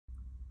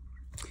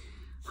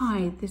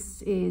Hi,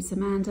 this is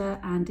Amanda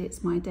and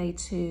it's my day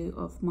 2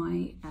 of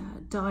my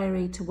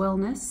diary to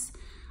wellness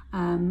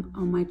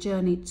on my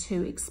journey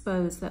to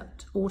expose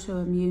that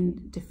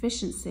autoimmune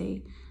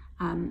deficiency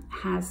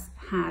has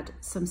had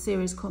some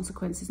serious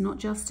consequences, not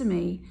just to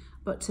me,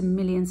 but to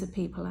millions of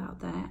people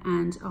out there.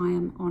 And I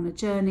am on a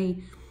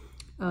journey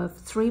of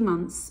 3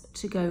 months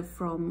to go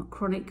from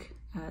chronic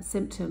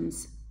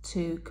symptoms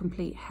to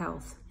complete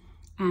health.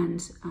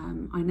 And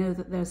I know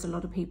that there's a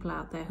lot of people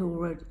out there who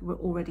were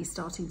already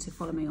starting to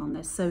follow me on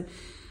this. So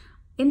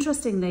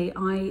interestingly,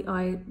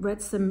 I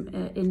read some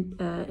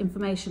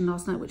information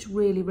last night which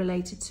really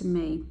related to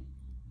me.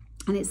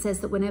 And it says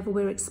that whenever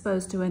we're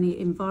exposed to any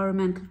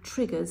environmental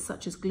triggers,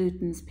 such as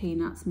glutens,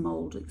 peanuts,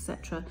 mold,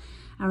 etc.,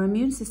 our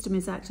immune system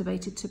is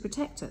activated to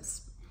protect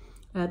us.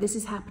 This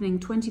is happening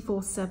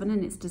 24/7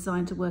 and it's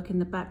designed to work in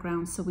the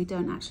background so we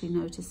don't actually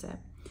notice it.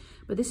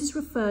 But this is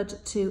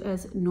referred to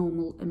as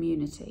normal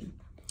immunity.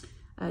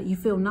 You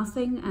feel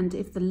nothing, and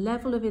if the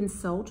level of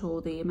insult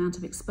or the amount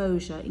of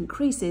exposure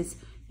increases,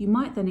 you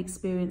might then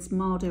experience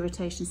mild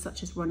irritation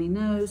such as runny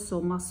nose,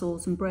 sore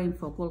muscles and brain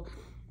fog. Well,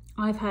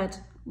 I've had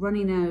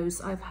runny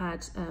nose, I've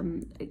had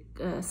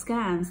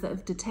scans that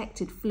have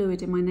detected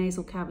fluid in my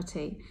nasal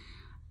cavity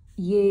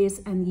years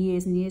and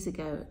years and years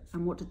ago.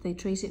 And what did they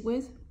treat it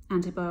with?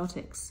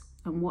 Antibiotics.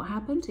 And what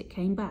happened? It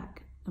came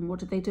back. And what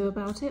did they do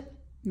about it?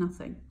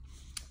 Nothing.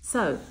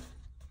 So,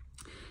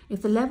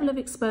 if the level of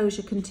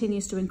exposure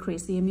continues to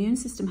increase, the immune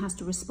system has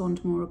to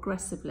respond more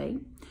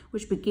aggressively,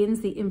 which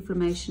begins the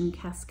inflammation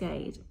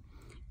cascade.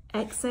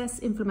 Excess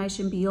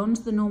inflammation beyond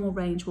the normal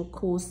range will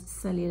cause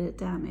cellular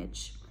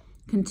damage.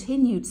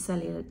 Continued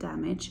cellular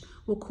damage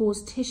will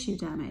cause tissue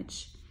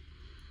damage.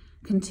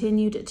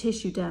 Continued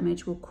tissue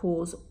damage will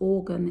cause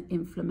organ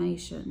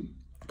inflammation.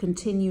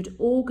 Continued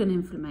organ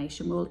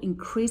inflammation will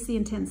increase the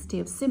intensity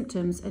of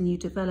symptoms and you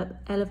develop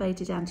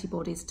elevated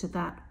antibodies to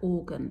that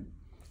organ.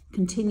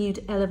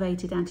 Continued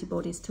elevated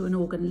antibodies to an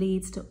organ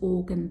leads to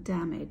organ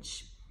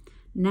damage.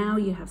 Now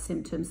you have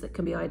symptoms that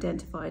can be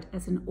identified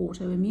as an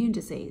autoimmune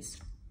disease.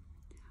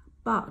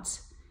 But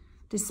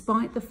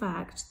despite the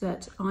fact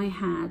that I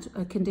had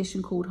a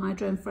condition called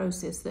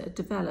hydronephrosis that had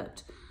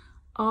developed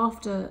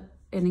after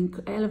an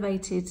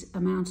elevated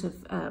amount of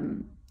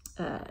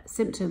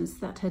symptoms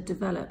that had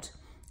developed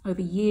over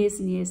years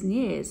and years and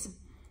years,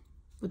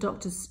 the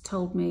doctors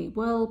told me,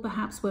 well,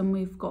 perhaps when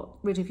we've got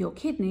rid of your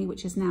kidney,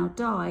 which has now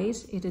died,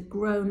 it had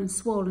grown and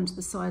swollen to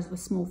the size of a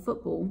small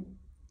football.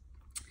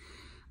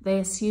 They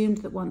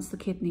assumed that once the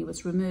kidney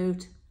was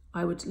removed,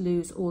 I would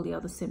lose all the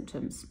other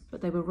symptoms,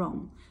 but they were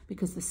wrong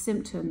because the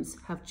symptoms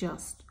have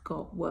just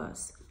got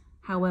worse.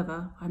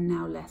 However, I'm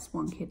now less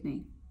one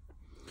kidney.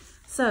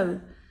 So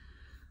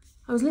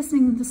I was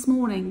listening this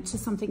morning to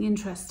something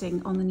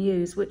interesting on the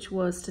news, which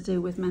was to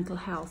do with mental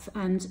health,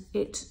 and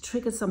it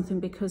triggered something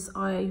because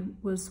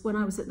when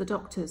I was at the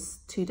doctor's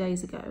 2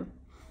 days ago,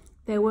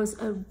 there was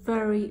a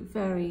very,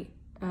 very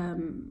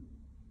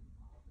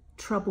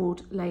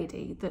troubled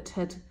lady that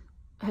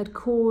had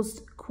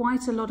caused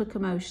quite a lot of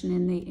commotion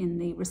in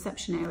the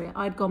reception area.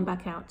 I'd gone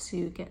back out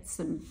to get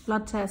some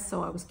blood tests,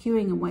 so I was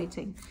queuing and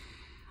waiting.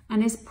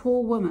 And this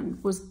poor woman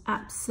was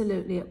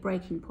absolutely at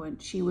breaking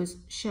point. She was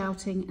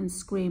shouting and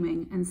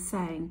screaming and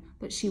saying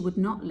that she would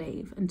not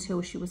leave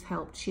until she was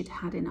helped. She'd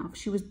had enough.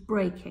 She was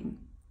breaking.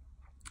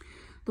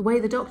 The way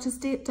the doctors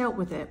dealt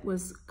with it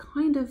was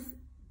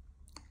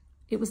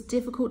it was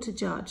difficult to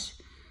judge.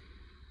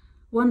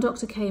 One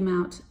doctor came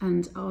out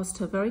and asked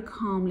her very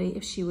calmly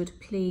if she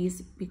would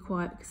please be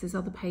quiet because there's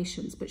other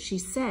patients. But she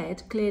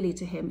said clearly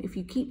to him, if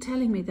you keep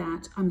telling me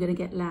that, I'm going to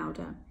get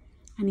louder.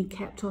 And he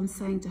kept on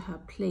saying to her,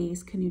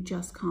 please, can you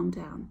just calm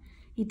down?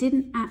 He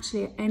didn't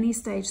actually at any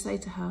stage say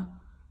to her,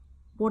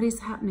 what is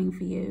happening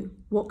for you?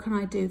 What can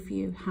I do for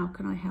you? How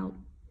can I help?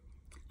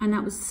 And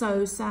that was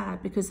so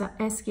sad because that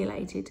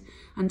escalated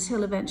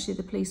until eventually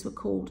the police were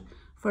called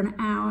for an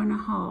hour and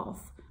a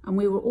half. And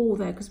we were all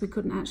there because we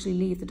couldn't actually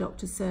leave the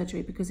doctor's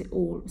surgery because it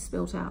all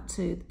spilt out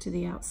to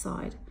the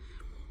outside.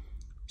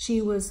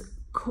 She was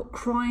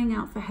crying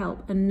out for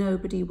help and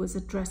nobody was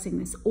addressing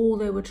this. All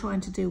they were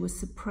trying to do was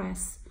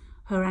suppress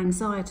her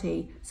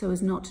anxiety so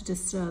as not to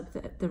disturb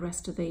the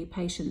rest of the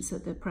patients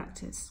at the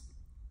practice.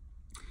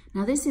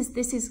 Now this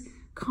is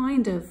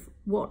kind of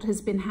what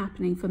has been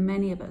happening for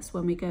many of us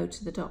when we go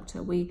to the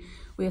doctor. We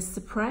are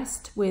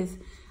suppressed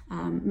with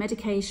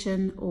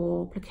medication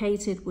or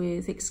placated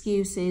with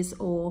excuses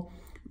or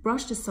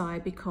brushed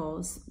aside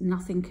because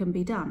nothing can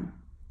be done.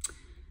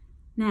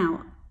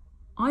 Now,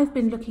 I've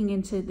been looking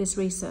into this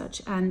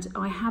research and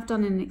I have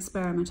done an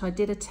experiment. I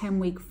did a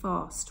 10-week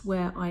fast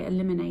where I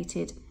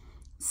eliminated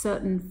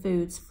certain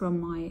foods from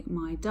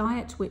my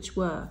diet, which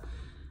were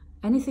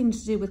anything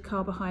to do with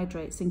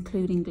carbohydrates,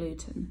 including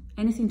gluten,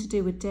 anything to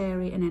do with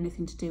dairy and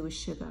anything to do with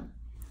sugar.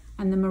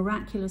 And the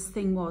miraculous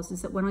thing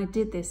is that when I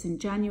did this in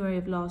January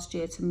of last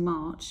year to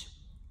March,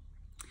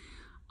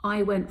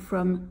 I went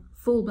from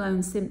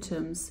full-blown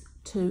symptoms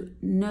to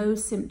no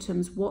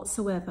symptoms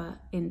whatsoever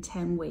in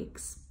 10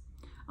 weeks.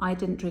 I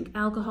didn't drink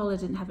alcohol, I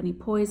didn't have any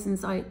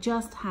poisons, I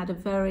just had a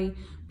very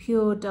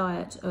pure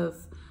diet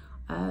of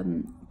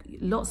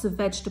lots of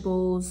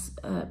vegetables,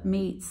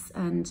 meats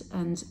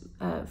and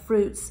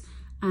fruits,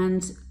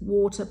 and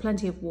water,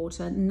 plenty of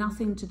water,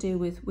 nothing to do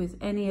with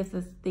any of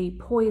the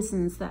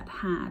poisons that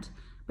had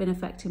been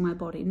affecting my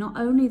body. Not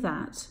only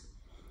that,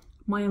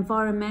 my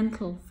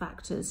environmental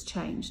factors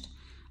changed.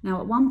 Now,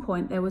 at one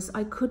point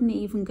I couldn't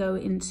even go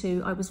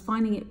into, I was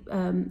finding it,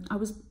 I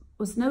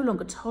was no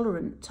longer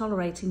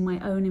tolerating my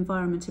own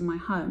environment in my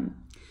home.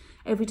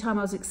 Every time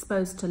I was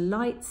exposed to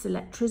lights,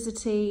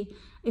 electricity,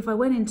 if I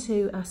went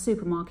into a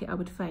supermarket, I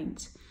would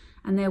faint.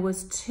 And there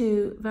was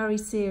 2 very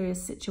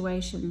serious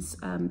situations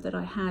that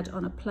I had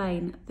on a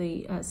plane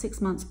the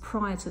 6 months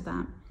prior to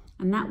that.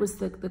 And that was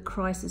the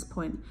crisis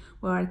point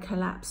where I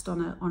collapsed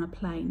on a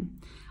plane.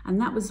 And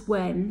that was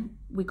when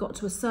we got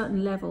to a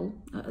certain level,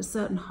 at a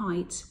certain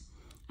height,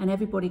 and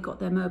everybody got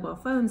their mobile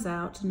phones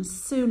out. And as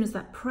soon as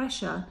that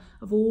pressure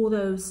of all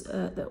those,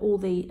 all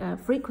the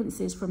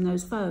frequencies from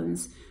those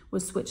phones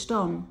was switched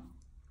on,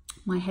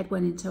 my head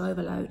went into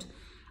overload.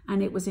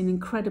 And it was an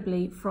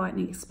incredibly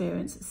frightening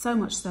experience, so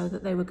much so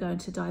that they were going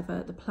to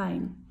divert the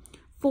plane.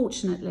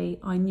 Fortunately,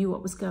 I knew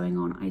what was going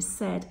on. I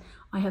said,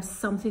 I have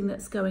something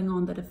that's going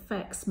on that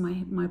affects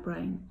my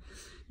brain.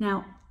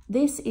 Now,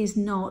 this is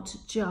not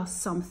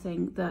just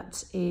something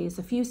that is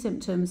a few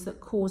symptoms that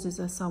causes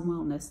us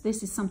unwellness.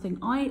 This is something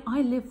I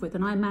live with,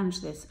 and I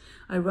manage this.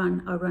 I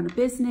run a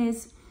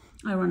business,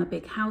 I run a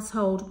big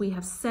household. We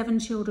have 7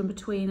 children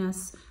between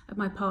us,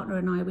 my partner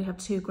and I. We have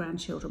 2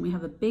 grandchildren. We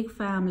have a big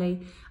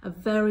family, a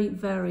very,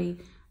 very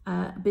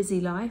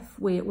busy life.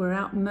 We're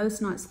out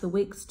most nights of the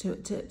week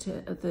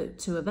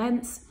to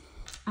events,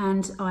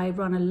 and I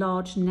run a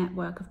large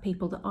network of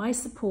people that I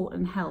support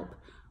and help,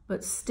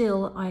 but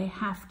still I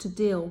have to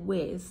deal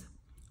with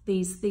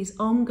these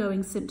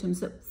ongoing symptoms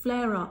that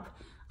flare up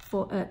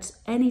at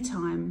any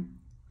time.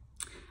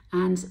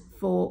 And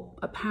for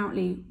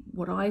apparently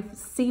what I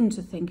seemed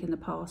to think in the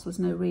past was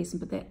no reason,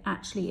 but there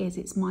actually is.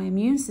 It's my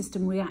immune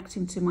system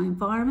reacting to my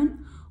environment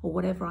or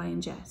whatever I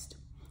ingest.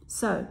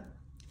 So,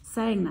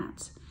 saying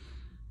that,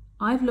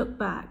 I've looked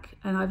back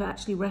and I've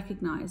actually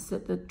recognized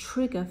that the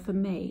trigger for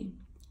me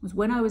was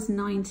when I was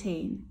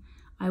 19,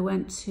 I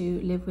went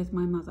to live with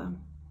my mother.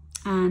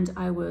 And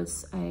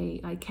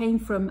I came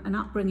from an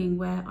upbringing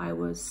where I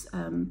was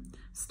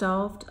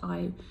starved.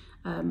 I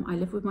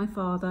lived with my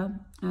father.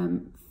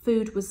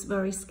 Food was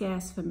very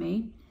scarce for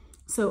me,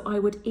 so I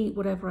would eat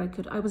whatever I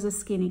could. I was a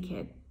skinny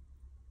kid.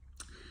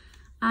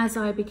 As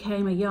I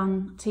became a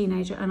young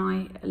teenager and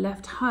I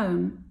left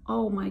home,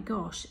 oh my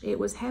gosh, it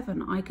was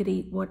heaven. I could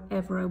eat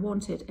whatever I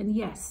wanted. And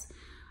yes,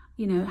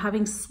 you know,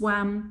 having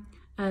swam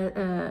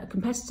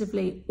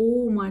competitively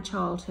all my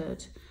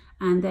childhood,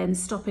 and then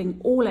stopping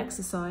all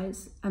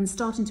exercise and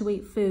starting to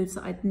eat foods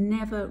that I'd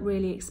never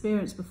really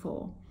experienced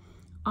before,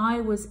 I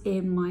was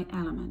in my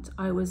element.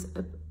 I was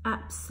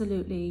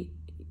absolutely,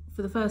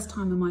 for the first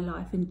time in my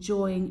life,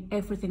 enjoying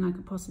everything I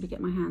could possibly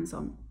get my hands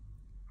on.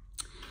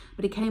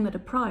 But it came at a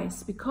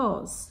price,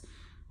 because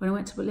when I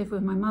went to live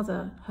with my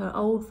mother, her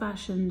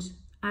old-fashioned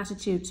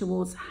attitude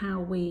towards how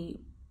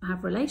we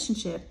have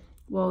relationship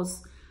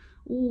was,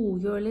 "Oh,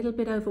 you're a little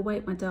bit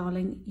overweight, my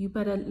darling. You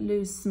better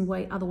lose some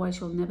weight, otherwise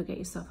you'll never get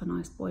yourself a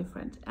nice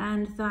boyfriend."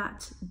 And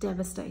that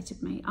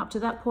devastated me. Up to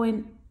that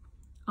point,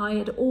 I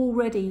had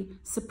already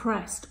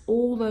suppressed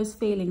all those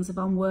feelings of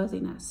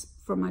unworthiness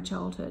from my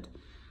childhood.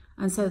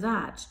 And so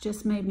that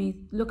just made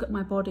me look at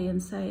my body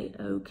and say,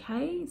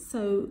 okay,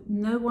 so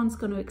no one's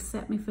going to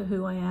accept me for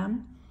who I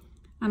am.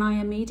 And I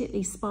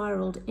immediately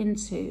spiraled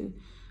into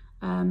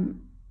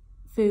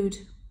food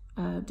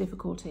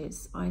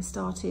difficulties. I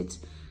started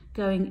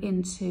going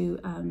into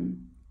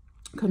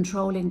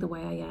controlling the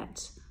way I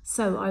ate.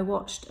 So I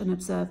watched and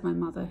observed my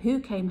mother, who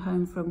came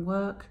home from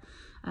work,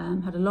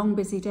 had a long,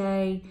 busy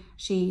day.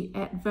 She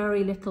ate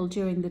very little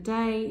during the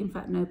day. In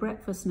fact, no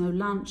breakfast, no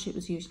lunch. It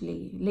was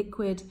usually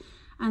liquid.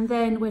 And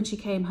then when she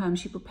came home,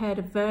 she prepared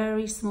a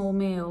very small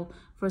meal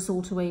for us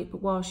all to eat.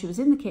 But while she was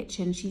in the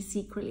kitchen, she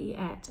secretly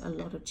ate a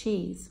lot of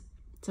cheese.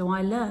 So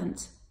I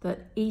learnt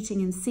that eating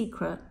in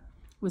secret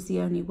was the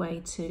only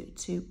way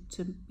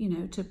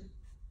to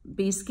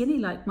be skinny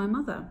like my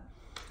mother.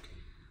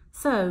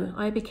 So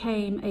I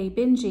became a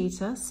binge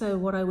eater. So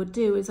what I would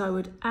do is I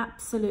would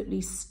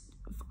absolutely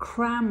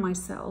cram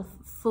myself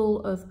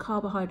full of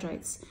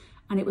carbohydrates,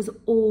 and it was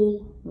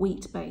all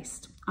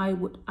wheat-based. I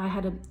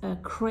had a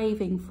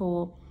craving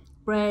for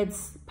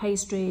breads,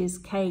 pastries,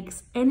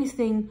 cakes,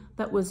 anything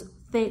that was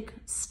thick,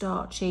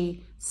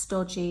 starchy,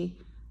 stodgy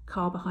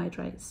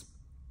carbohydrates,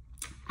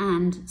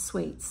 and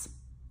sweets.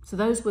 So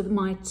those were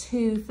my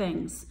 2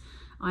 things.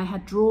 I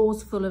had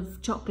drawers full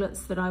of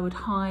chocolates that I would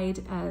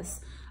hide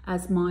as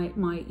my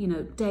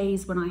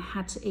days when I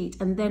had to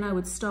eat, and then I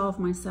would starve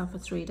myself for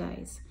 3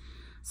 days.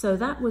 So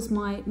that was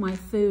my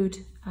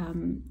food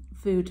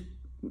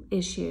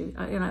issue.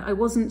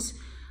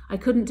 I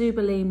couldn't do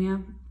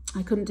bulimia,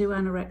 I couldn't do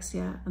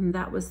anorexia, and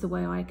that was the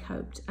way I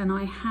coped. And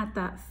I had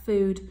that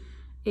food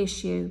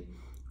issue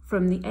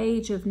from the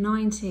age of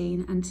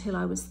 19 until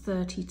I was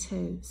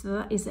 32. So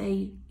that is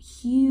a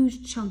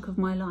huge chunk of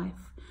my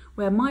life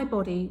where my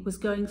body was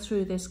going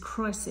through this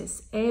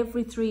crisis.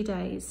 Every 3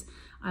 days,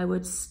 I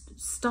would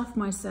stuff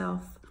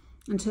myself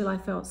until I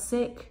felt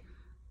sick,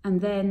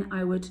 and then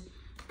I would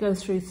go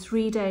through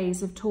 3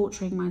 days of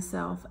torturing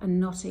myself and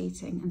not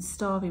eating and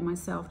starving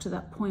myself to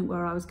that point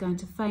where I was going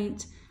to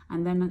faint,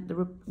 and then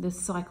the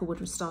cycle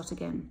would restart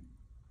again.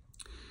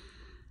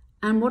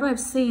 And what I've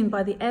seen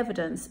by the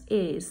evidence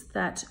is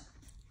that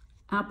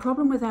our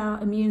problem with our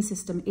immune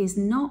system is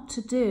not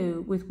to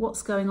do with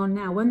what's going on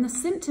now. When the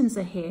symptoms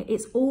are here,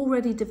 it's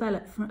already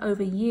developed from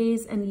over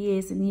years and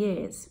years and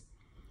years.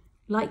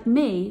 Like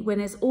me, when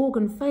there's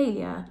organ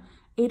failure,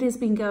 it has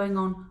been going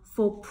on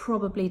for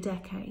probably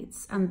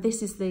decades. And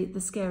this is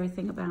the scary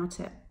thing about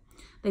it.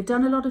 They've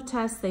done a lot of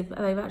tests. They've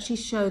actually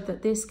showed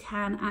that this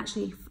can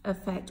actually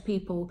affect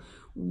people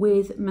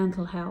with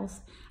mental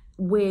health,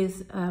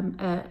 with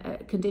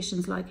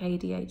conditions like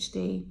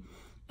ADHD.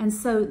 And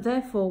so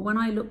therefore, when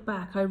I look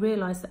back, I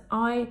realized that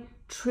I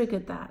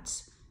triggered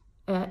that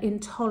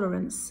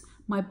intolerance.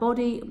 My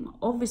body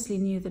obviously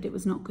knew that it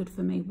was not good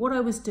for me. What I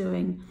was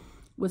doing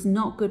was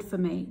not good for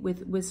me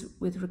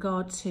with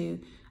regard to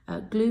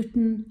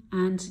gluten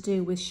and to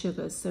do with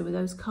sugars. So with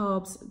those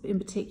carbs in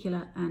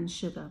particular and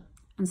sugar.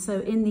 And so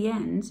in the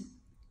end,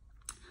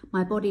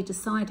 my body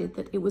decided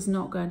that it was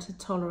not going to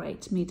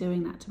tolerate me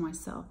doing that to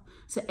myself.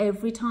 So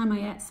every time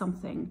I ate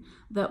something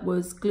that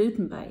was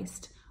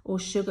gluten-based or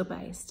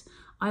sugar-based,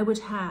 I would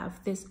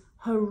have this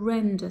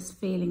horrendous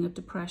feeling of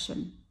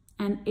depression.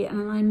 And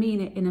I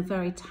mean it in a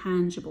very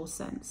tangible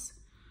sense.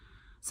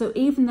 So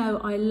even though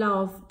I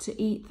love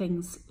to eat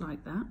things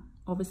like that,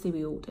 obviously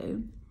we all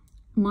do,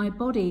 my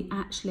body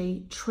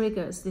actually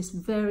triggers this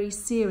very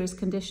serious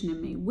condition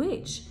in me,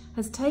 which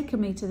has taken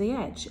me to the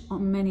edge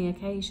on many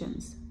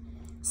occasions.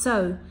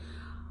 So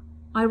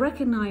I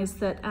recognized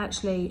that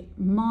actually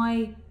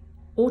my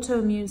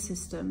autoimmune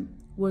system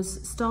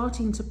was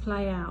starting to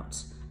play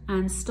out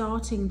and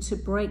starting to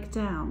break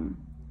down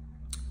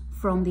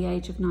from the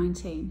age of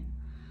 19.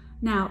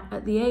 Now,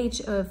 at the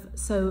age of,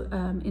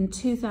 in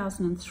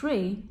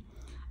 2003,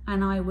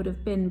 and I would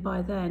have been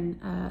by then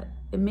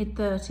in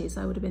mid-30s,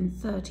 I would have been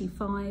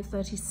 35,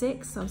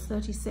 36, I was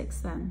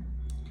 36 then.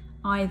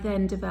 I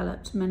then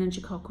developed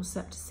meningococcal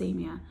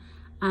septicemia,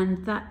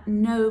 and that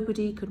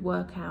nobody could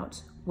work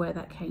out where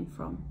that came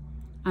from.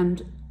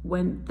 And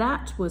when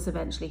that was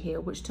eventually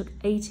healed, which took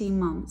 18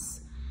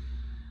 months,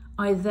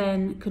 I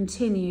then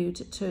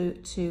continued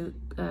to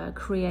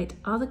create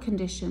other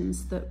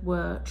conditions that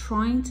were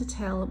trying to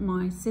tell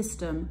my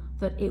system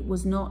that it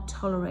was not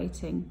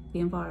tolerating the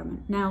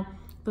environment. Now,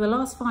 for the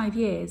last 5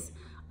 years,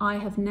 I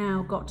have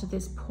now got to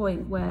this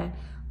point where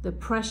the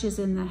pressures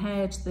in the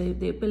head,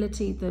 the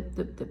ability,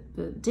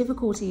 the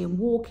difficulty in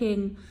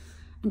walking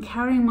and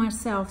carrying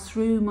myself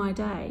through my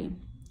day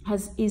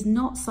is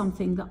not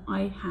something that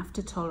I have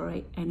to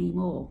tolerate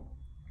anymore.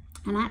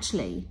 And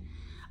actually,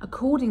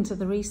 according to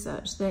the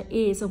research, there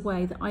is a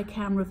way that I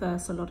can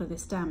reverse a lot of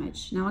this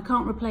damage. Now, I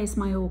can't replace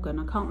my organ,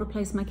 I can't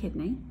replace my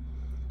kidney,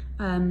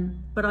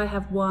 but I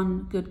have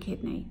one good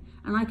kidney,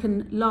 and I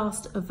can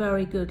last a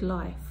very good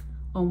life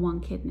on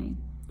one kidney.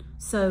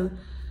 So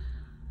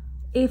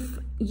if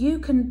you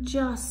can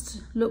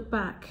just look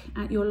back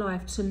at your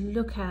life to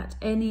look at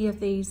any of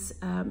these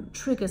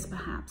triggers,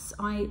 perhaps.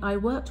 I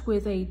worked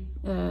with a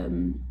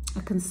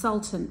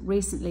consultant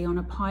recently on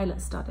a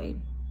pilot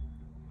study,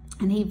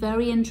 and he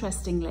very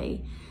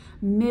interestingly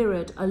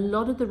mirrored a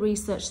lot of the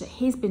research that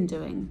he's been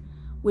doing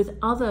with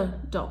other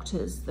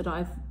doctors that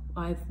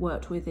I've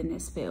worked with in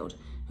this field,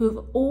 who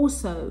have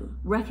also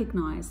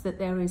recognized that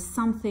there is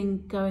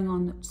something going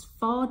on that's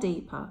far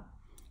deeper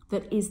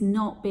that is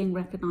not being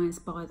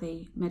recognized by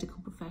the medical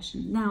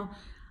profession. Now,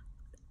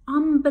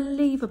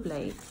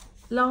 unbelievably,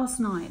 last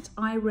night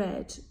I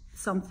read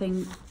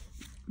something,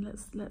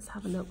 let's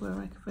have a look where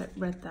I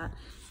read that.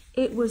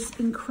 It was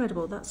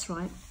incredible, that's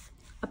right.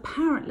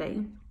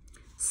 Apparently,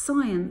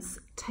 science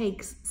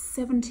takes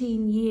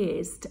 17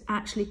 years to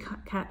actually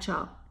catch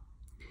up.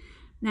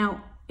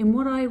 Now, in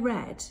what I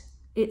read,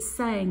 it's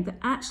saying that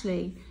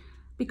actually,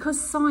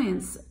 because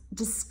science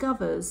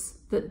discovers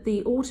that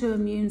the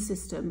autoimmune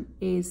system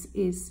is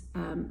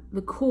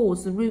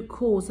the root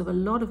cause of a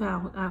lot of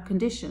our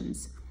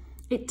conditions,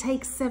 it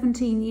takes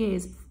 17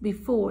 years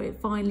before it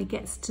finally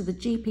gets to the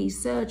GP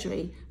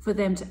surgery for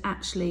them to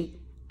actually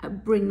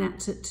bring that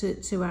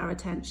to our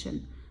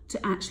attention,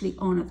 to actually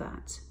honour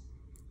that.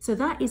 So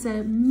that is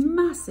a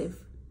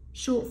massive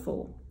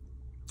shortfall.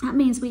 That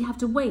means we have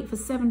to wait for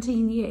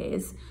 17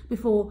 years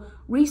before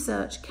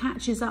research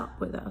catches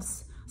up with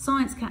us,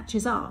 science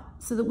catches up,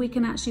 so that we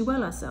can actually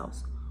well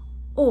ourselves.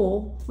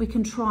 Or we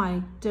can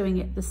try doing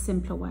it the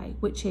simpler way,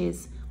 which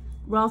is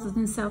rather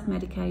than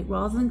self-medicate,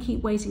 rather than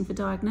keep waiting for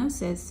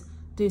diagnosis,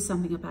 do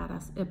something about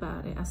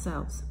it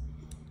ourselves.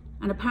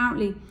 And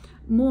apparently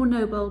more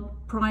Nobel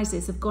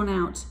Prizes have gone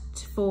out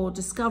for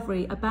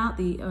discovery about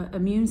the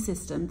immune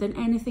system than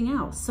anything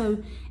else.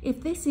 So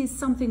if this is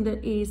something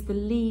that is the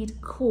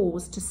lead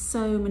cause to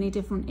so many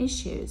different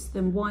issues,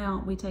 then why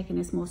aren't we taking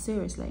this more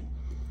seriously?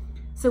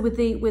 So with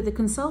the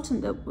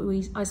consultant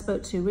that I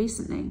spoke to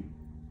recently,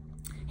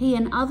 He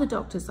and other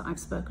doctors that I've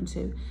spoken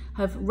to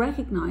have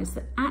recognized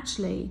that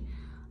actually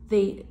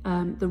the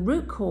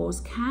root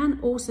cause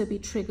can also be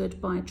triggered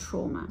by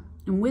trauma.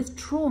 And with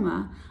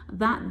trauma,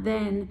 that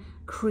then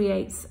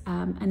creates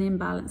an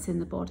imbalance in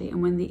the body.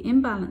 And when the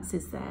imbalance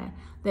is there,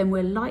 then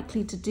we're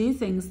likely to do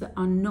things that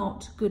are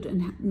not good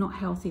and not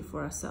healthy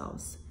for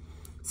ourselves.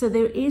 So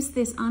there is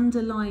this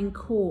underlying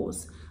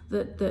cause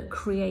that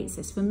creates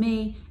this. For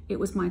me, it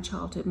was my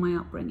childhood, my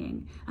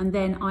upbringing. And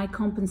then I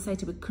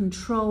compensated with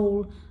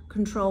control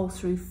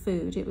through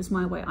food. It was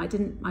my way. I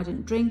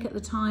didn't drink at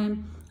the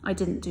time. I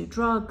didn't do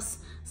drugs.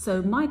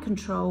 So my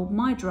control,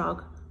 my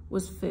drug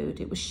was food.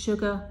 It was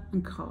sugar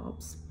and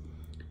carbs.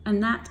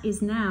 And that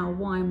is now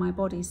why my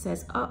body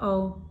says,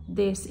 uh-oh,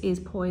 this is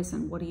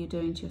poison. What are you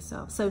doing to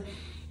yourself? So,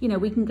 you know,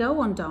 we can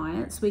go on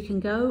diets, we can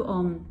go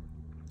on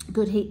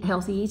good,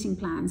 healthy eating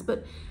plans,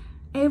 but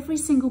every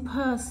single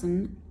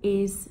person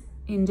is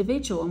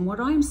individual. And what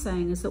I'm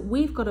saying is that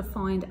we've got to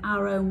find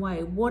our own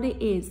way, what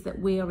it is that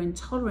we are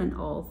intolerant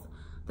of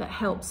that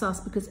helps us,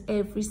 because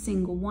every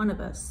single one of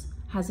us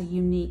has a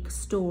unique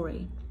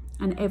story.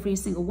 And every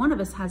single one of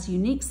us has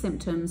unique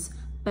symptoms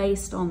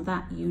based on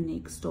that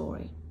unique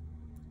story.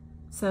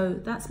 So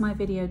that's my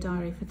video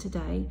diary for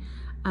today.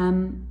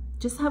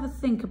 Just have a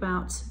think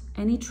about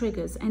any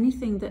triggers,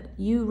 anything that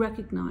you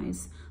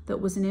recognize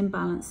that was an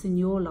imbalance in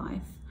your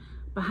life,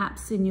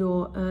 perhaps in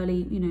your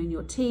early, you know, in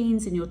your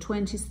teens, in your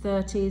 20s,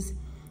 30s,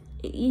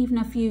 even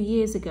a few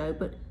years ago,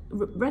 but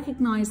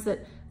recognize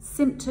that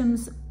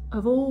symptoms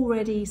have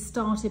already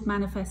started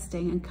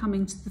manifesting and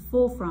coming to the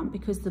forefront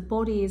because the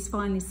body is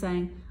finally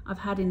saying, I've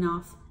had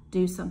enough,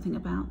 do something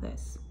about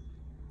this.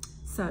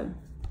 So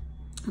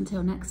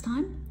until next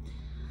time,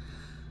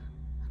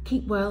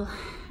 keep well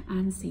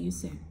and see you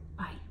soon.